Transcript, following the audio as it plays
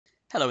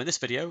Hello, in this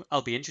video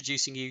I'll be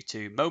introducing you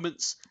to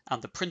moments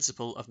and the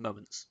principle of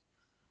moments.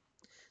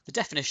 The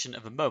definition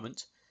of a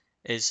moment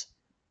is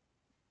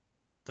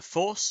the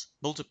force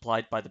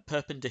multiplied by the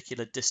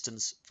perpendicular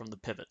distance from the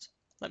pivot.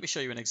 Let me show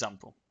you an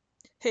example.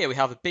 Here we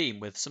have a beam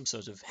with some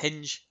sort of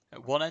hinge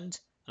at one end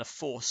and a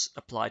force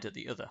applied at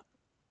the other.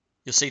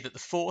 You'll see that the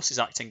force is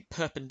acting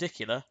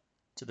perpendicular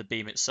to the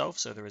beam itself,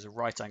 so there is a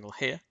right angle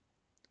here.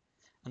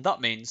 And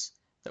that means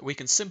that we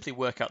can simply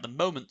work out the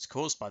moment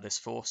caused by this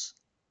force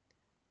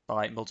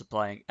by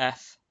multiplying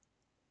F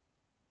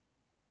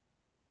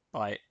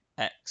by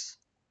X.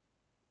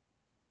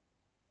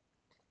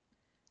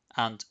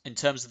 And in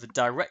terms of the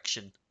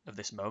direction of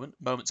this moment,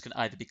 moments can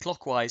either be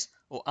clockwise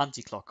or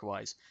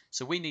anti-clockwise.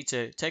 So we need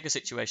to take a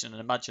situation and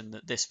imagine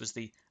that this was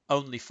the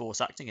only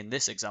force acting. In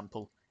this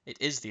example, it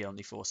is the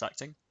only force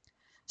acting.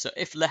 So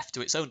if left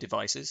to its own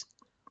devices,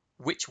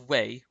 which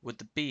way would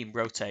the beam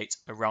rotate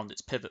around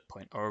its pivot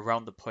point or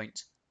around the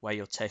point where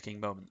you're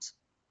taking moments?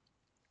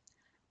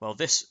 Well,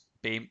 this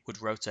beam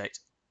would rotate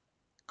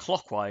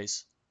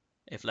clockwise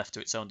if left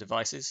to its own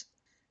devices.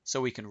 So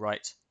we can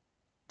write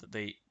that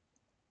the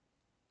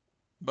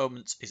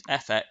moment is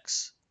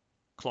Fx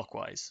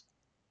clockwise.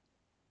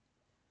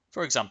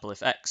 For example,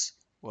 if x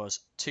was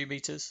 2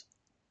 meters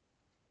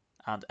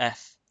and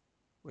F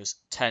was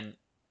 10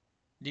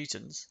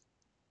 newtons,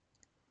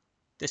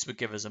 this would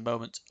give us a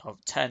moment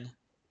of 10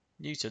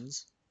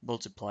 newtons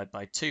multiplied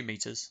by 2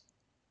 meters,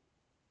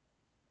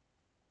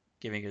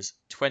 giving us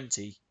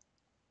 20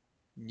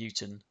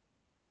 Newton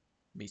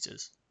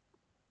meters.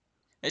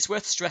 It's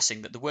worth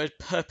stressing that the word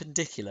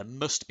perpendicular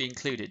must be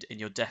included in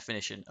your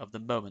definition of the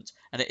moment,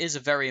 and it is a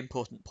very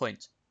important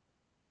point.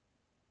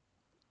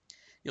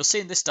 You'll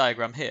see in this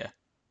diagram here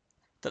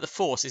that the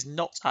force is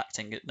not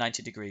acting at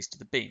 90 degrees to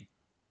the beam.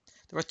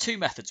 There are two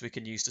methods we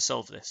can use to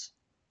solve this.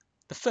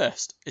 The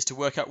first is to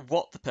work out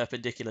what the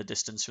perpendicular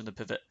distance from the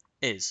pivot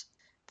is.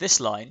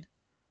 This line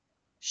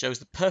shows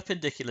the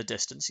perpendicular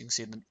distance, you can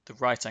see the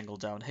right angle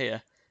down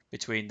here,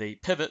 between the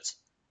pivot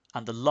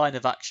and the line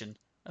of action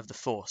of the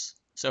force.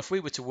 So if we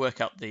were to work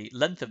out the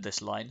length of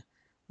this line,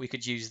 we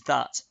could use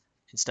that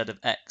instead of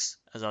x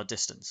as our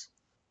distance.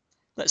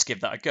 Let's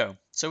give that a go.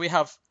 So we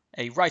have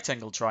a right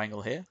angle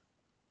triangle here,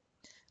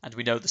 and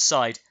we know the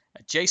side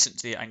adjacent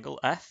to the angle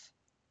F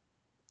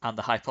and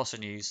the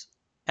hypotenuse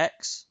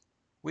x.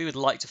 We would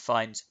like to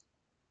find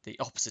the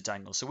opposite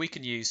angle, so we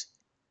can use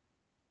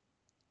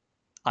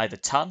either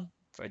tan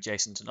for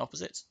adjacent and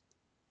opposite,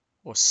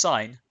 or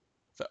sine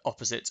for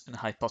opposite and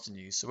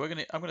hypotenuse. So I'm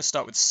going to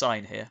start with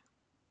sine here.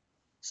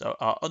 So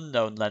our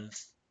unknown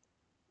length,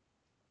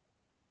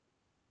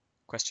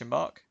 question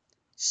mark,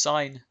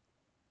 sine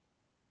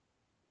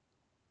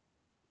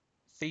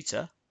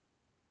theta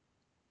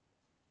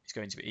is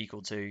going to be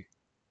equal to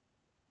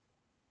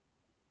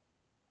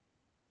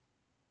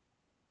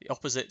the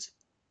opposite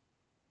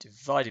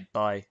divided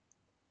by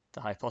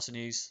the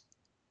hypotenuse,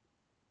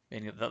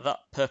 meaning that that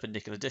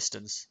perpendicular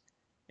distance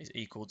is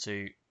equal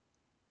to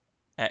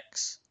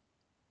x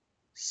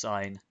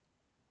sine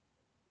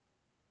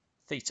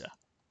theta.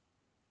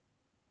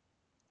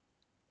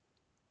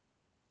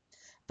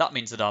 That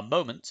means that our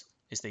moment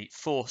is the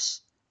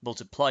force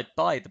multiplied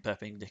by the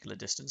perpendicular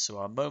distance, so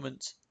our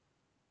moment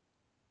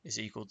is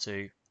equal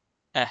to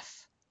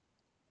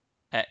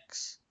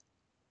Fx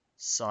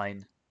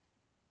sine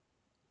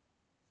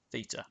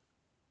theta.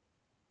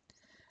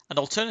 An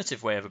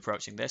alternative way of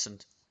approaching this,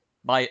 and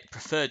my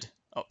preferred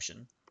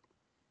option,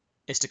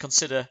 is to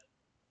consider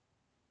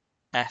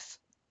F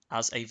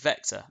as a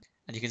vector.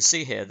 And you can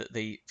see here that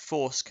the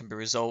force can be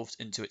resolved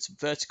into its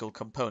vertical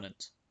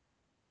component.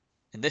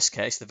 In this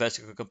case, the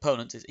vertical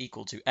component is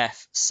equal to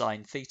F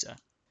sine theta.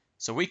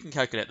 So we can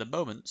calculate the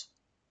moment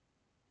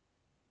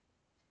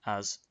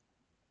as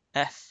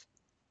F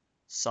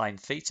sine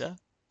theta,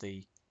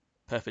 the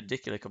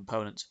perpendicular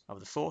component of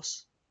the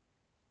force,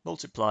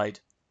 multiplied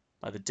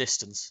by the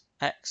distance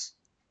x,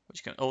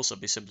 which can also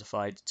be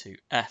simplified to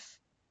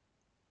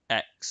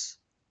Fx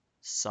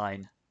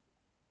sine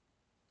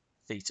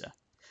theta.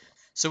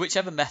 So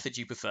whichever method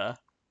you prefer,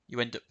 you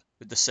end up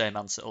with the same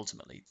answer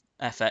ultimately,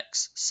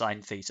 Fx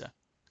sine theta.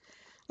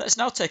 Let's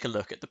now take a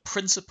look at the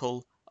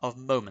principle of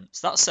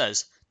moments. That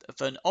says that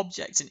for an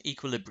object in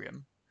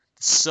equilibrium,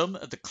 the sum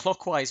of the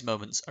clockwise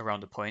moments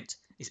around a point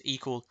is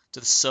equal to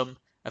the sum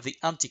of the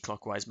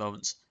anti-clockwise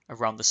moments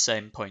around the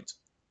same point.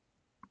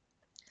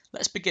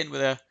 Let's begin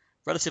with a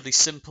relatively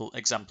simple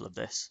example of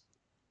this,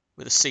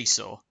 with a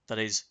seesaw that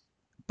is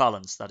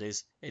balanced, that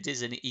is, it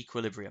is in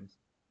equilibrium.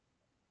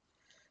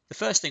 The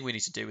first thing we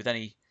need to do with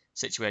any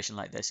situation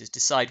like this is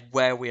decide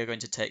where we are going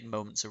to take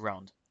moments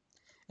around.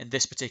 In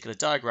this particular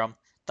diagram,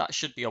 that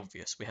should be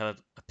obvious. We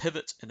have a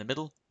pivot in the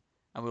middle,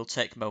 and we'll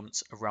take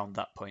moments around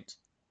that point.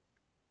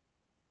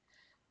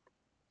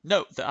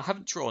 Note that I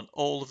haven't drawn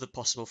all of the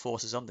possible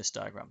forces on this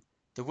diagram.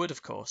 There would,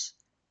 of course,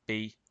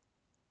 be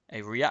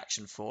a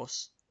reaction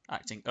force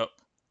acting up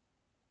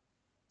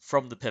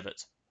from the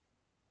pivot.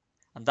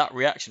 And that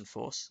reaction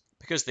force,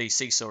 because the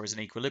seesaw is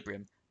in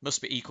equilibrium,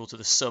 must be equal to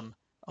the sum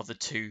of the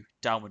two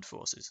downward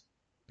forces,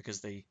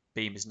 because the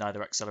beam is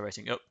neither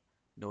accelerating up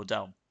nor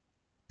down.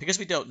 Because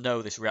we don't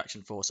know this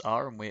reaction force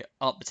R and we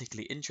aren't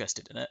particularly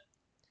interested in it,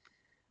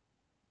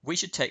 we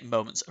should take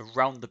moments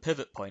around the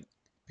pivot point,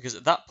 because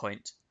at that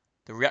point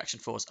the reaction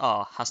force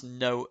R has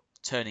no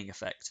turning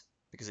effect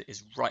because it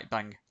is right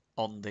bang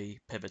on the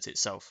pivot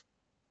itself.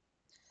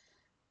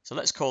 So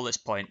let's call this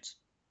point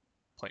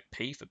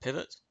P for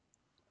pivot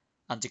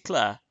and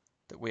declare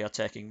that we are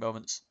taking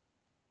moments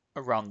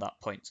around that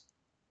point.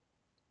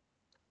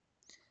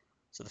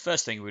 So the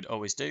first thing we would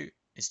always do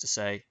is to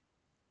say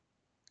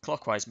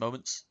clockwise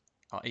moments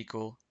are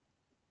equal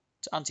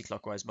to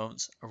anti-clockwise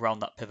moments around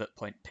that pivot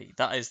point P.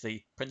 That is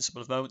the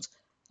principle of moments.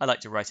 I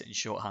like to write it in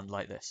shorthand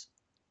like this.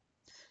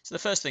 So the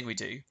first thing we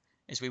do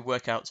is we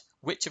work out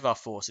which of our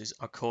forces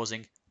are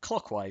causing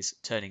clockwise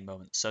turning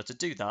moments. So to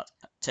do that,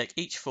 take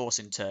each force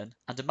in turn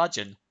and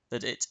imagine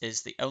that it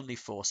is the only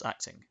force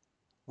acting.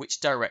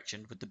 Which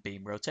direction would the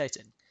beam rotate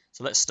in?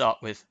 So let's start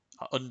with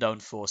our unknown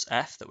force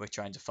F that we're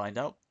trying to find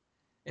out.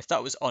 If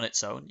that was on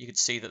its own, you could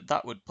see that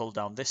that would pull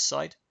down this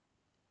side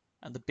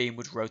and the beam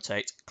would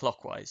rotate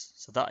clockwise.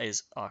 So that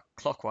is our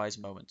clockwise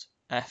moment,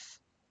 F.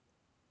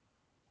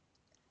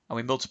 And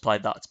we multiply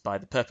that by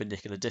the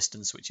perpendicular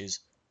distance, which is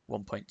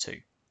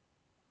 1.2.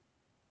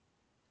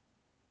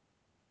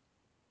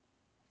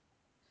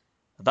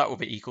 That will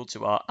be equal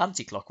to our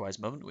anti-clockwise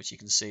moment, which you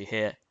can see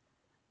here.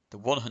 The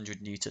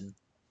 100 Newton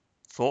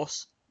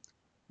force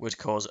would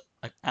cause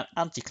an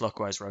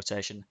anti-clockwise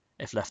rotation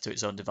if left to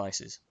its own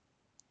devices.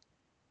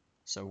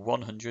 So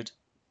 100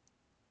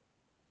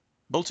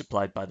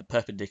 multiplied by the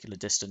perpendicular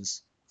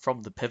distance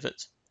from the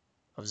pivot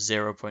of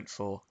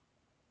 0.4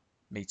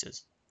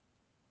 meters.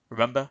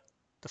 Remember,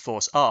 the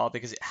force R,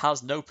 because it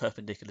has no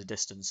perpendicular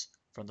distance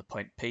from the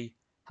point P,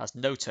 has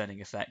no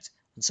turning effect,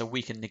 and so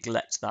we can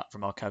neglect that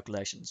from our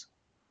calculations.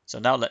 So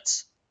now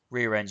let's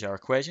rearrange our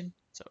equation.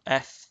 So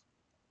F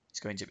is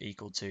going to be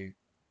equal to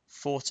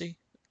 40,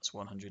 that's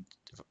 100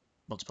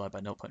 multiplied by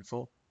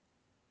 0.4,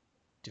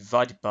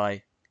 divided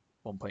by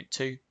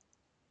 1.2.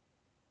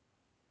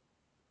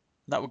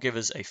 That will give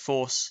us a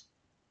force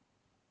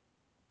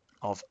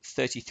of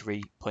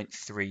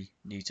 33.3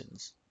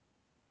 newtons.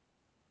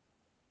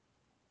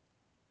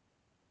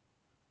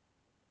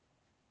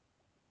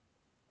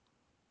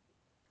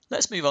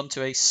 Let's move on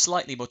to a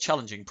slightly more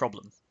challenging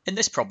problem. In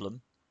this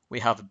problem, we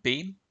have a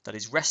beam that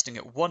is resting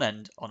at one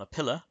end on a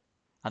pillar,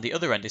 and the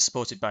other end is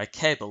supported by a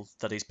cable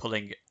that is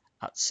pulling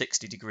at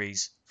 60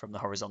 degrees from the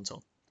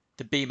horizontal.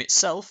 The beam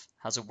itself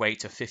has a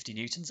weight of 50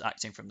 newtons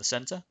acting from the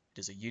center. It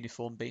is a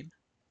uniform beam.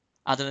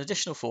 And an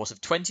additional force of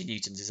 20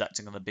 newtons is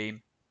acting on the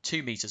beam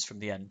 2 meters from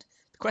the end.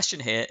 The question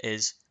here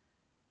is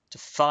to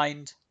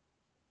find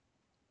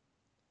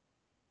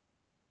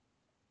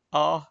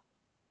R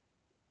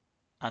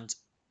and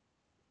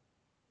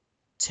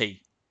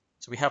T.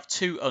 So we have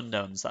two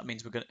unknowns. That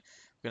means we're going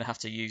to have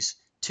to use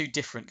two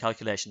different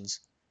calculations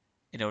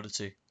in order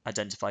to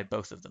identify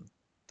both of them.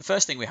 The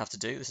first thing we have to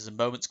do, this is a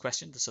moments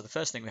question, so the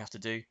first thing we have to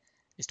do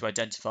is to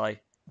identify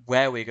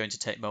where we're going to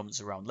take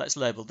moments around. Let's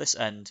label this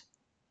end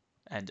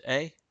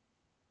A,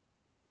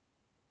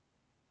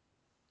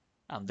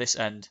 and this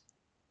end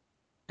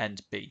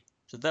B.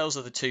 So those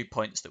are the 2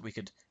 points that we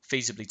could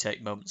feasibly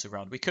take moments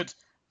around. We could,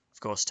 of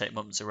course, take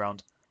moments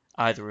around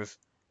either of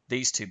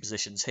these two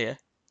positions here,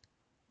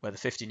 where the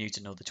 50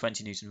 Newton or the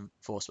 20 Newton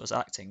force was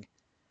acting,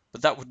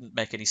 but that wouldn't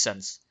make any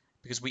sense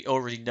because we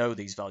already know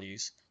these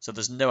values, so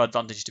there's no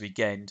advantage to be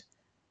gained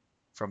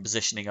from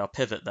positioning our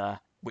pivot there,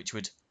 which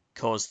would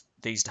cause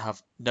these to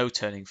have no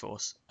turning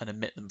force and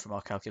omit them from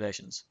our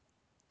calculations.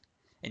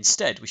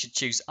 Instead, we should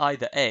choose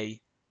either A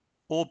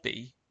or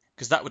B,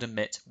 because that would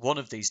omit one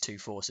of these two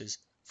forces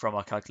from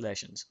our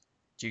calculations,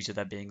 due to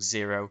there being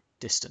zero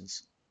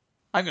distance.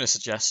 I'm going to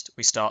suggest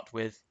we start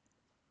with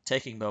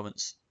taking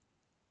moments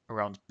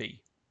around B.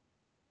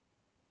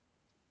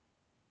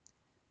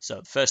 So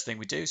the first thing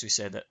we do is we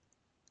say that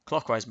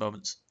clockwise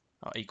moments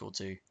are equal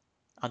to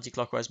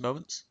anti-clockwise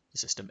moments. The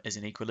system is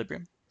in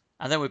equilibrium.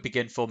 And then we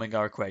begin forming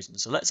our equation.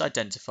 So let's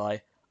identify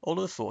all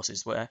of the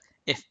forces where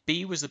if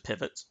B was the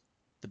pivot,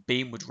 the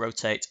beam would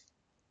rotate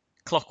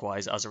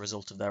clockwise as a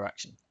result of their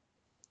action.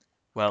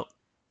 Well,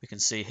 we can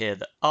see here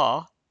that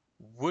R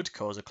would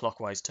cause a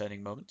clockwise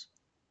turning moment.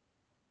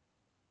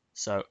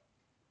 So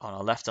on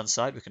our left-hand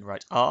side, we can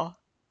write R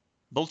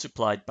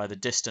multiplied by the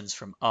distance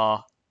from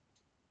R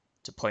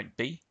to point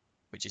B,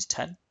 which is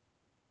 10.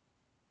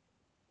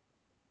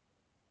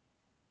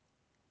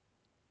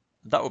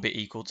 That will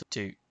be equal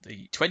to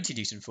the 20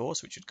 Newton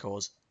force, which would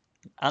cause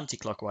an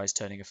anti-clockwise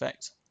turning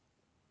effect,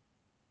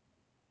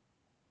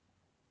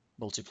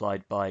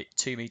 multiplied by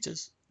 2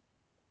 meters,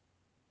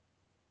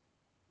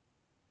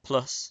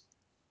 plus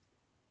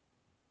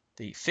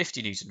the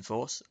 50 Newton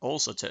force,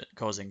 also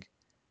causing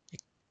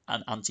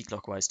an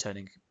anti-clockwise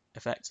turning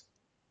effect,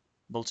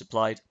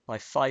 multiplied by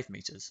 5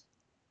 meters.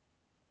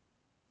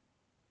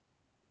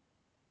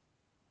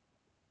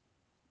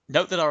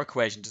 Note that our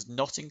equation does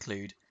not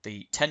include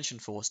the tension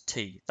force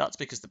T. That's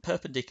because the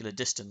perpendicular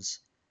distance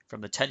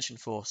from the tension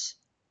force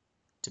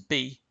to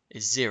B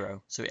is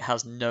 0, so it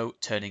has no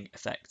turning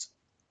effect.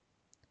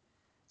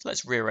 So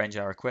let's rearrange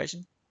our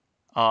equation.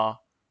 R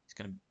is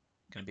going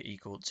to be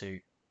equal to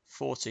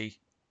 40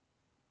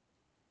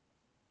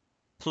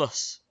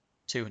 plus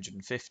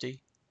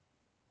 250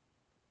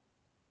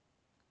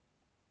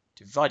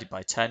 divided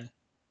by 10,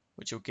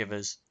 which will give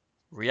us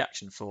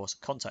reaction force,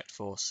 contact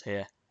force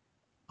here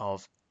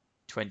of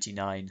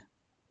 29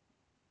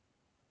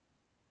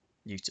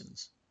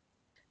 newtons.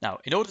 Now,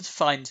 in order to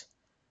find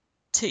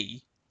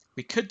T,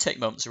 we could take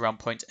moments around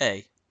point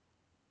A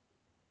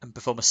and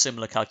perform a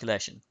similar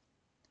calculation.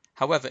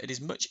 However, it is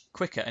much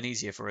quicker and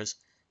easier for us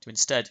to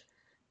instead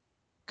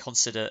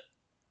consider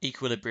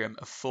equilibrium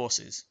of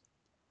forces.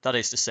 That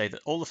is to say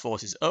that all the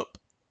forces up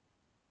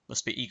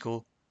must be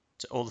equal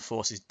to all the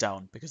forces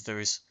down, because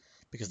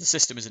the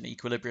system is in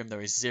equilibrium,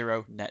 there is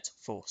zero net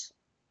force.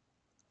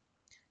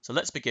 So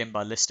let's begin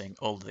by listing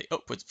all of the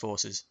upward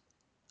forces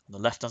on the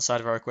left-hand side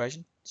of our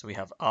equation. So we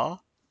have R,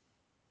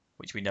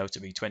 which we know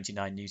to be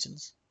 29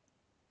 newtons,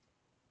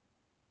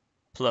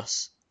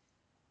 plus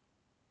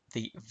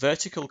the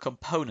vertical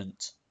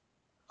component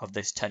of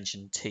this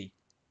tension T,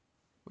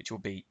 which will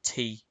be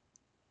T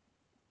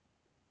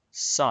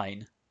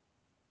sine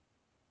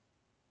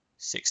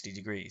 60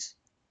 degrees.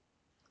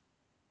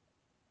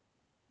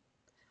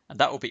 And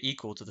that will be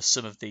equal to the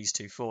sum of these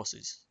two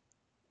forces,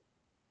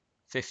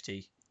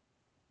 50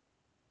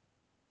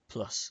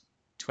 plus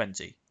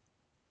 20.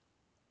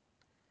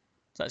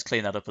 So let's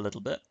clean that up a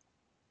little bit.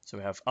 So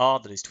we have R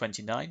that is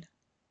 29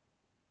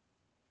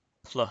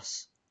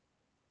 plus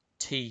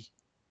T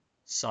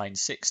sine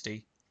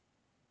 60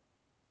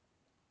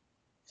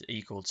 is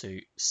equal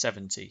to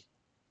 70.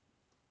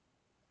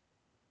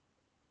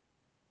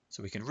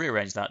 So we can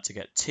rearrange that to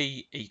get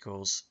T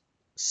equals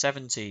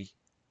 70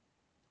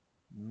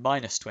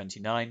 minus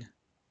 29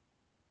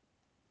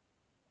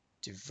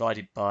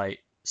 divided by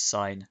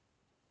sine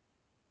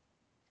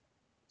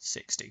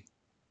 60,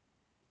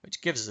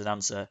 which gives us an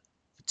answer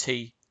for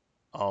T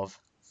of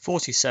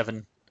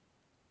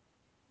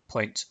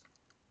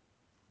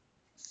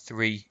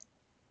 47.3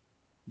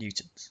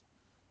 newtons.